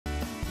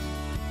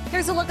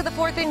Here's a look at the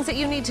 4 things that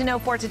you need to know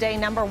for today.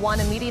 Number 1,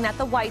 a meeting at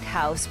the White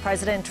House.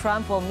 President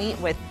Trump will meet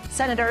with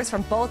senators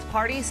from both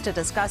parties to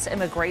discuss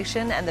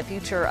immigration and the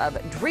future of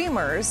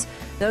Dreamers.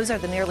 Those are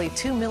the nearly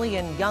 2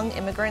 million young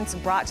immigrants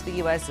brought to the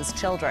U.S. as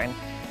children.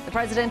 The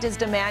president is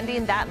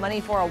demanding that money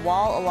for a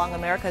wall along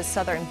America's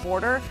southern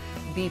border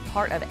be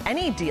part of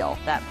any deal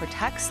that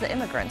protects the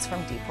immigrants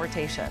from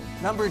deportation.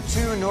 Number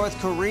 2, North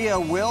Korea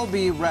will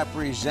be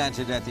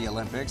represented at the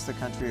Olympics. The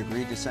country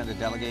agreed to send a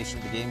delegation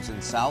to the Games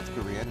in South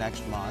Korea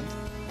next month.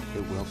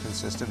 It will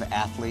consist of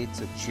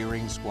athletes, a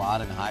cheering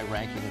squad, and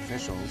high-ranking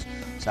officials.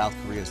 South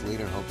Korea's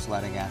leader hopes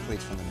letting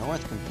athletes from the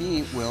North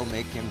compete will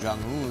make Kim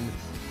Jong-un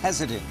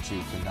hesitant to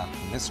conduct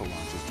missile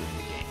launches during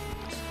the Games.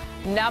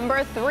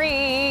 Number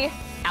 3.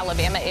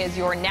 Alabama is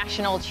your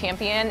national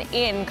champion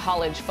in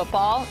college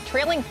football.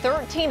 Trailing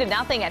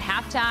 13-0 at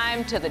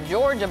halftime to the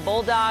Georgia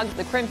Bulldogs,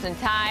 the Crimson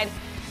Tide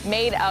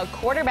made a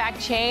quarterback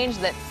change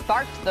that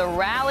sparked the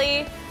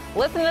rally.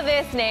 Listen to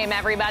this name,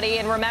 everybody,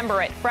 and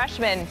remember it.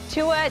 Freshman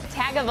Tua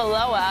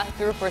Tagovailoa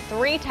threw for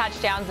 3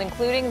 touchdowns,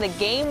 including the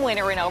game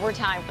winner in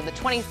overtime for the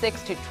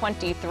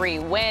 26-23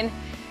 win.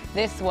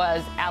 This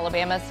was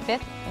Alabama's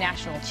 5th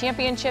national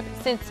championship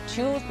since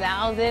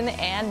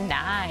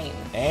 2009.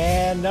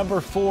 And number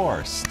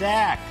 4,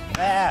 stack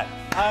that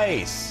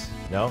ice.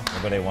 No,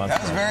 nobody wants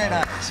that. That's very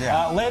nice,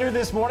 yeah. Later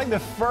this morning, the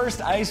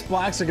first ice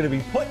blocks are going to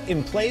be put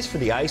in place for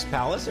the Ice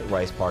Palace at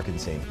Rice Park in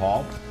St.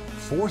 Paul.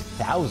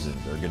 4,000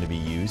 are going to be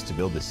used to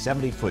build the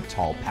 70-foot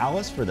tall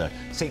palace for the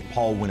St.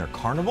 Paul Winter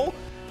Carnival.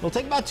 It'll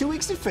take about 2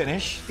 weeks to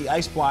finish. The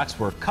ice blocks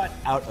were cut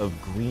out of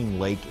Green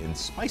Lake in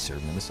Spicer,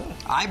 Minnesota.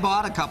 I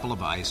bought a couple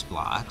of ice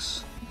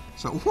blocks.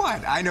 So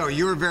what? I know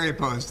you were very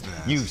opposed to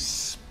this. You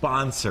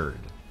sponsored.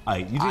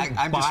 I'm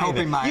just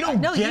hoping you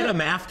don't get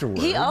them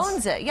afterwards. He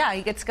owns it. Yeah,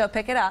 he gets to go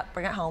pick it up,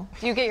 bring it home.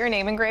 Do you get your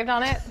name engraved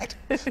on it?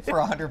 For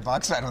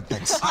 $100, I don't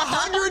think so.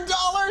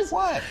 $100?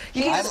 What?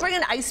 You can just bring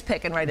an ice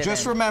pick and write it in.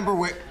 Just remember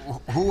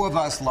who of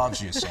us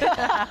loves you so much.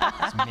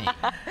 It's me.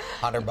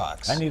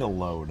 $100. I need a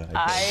load.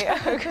 I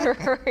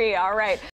agree. All right.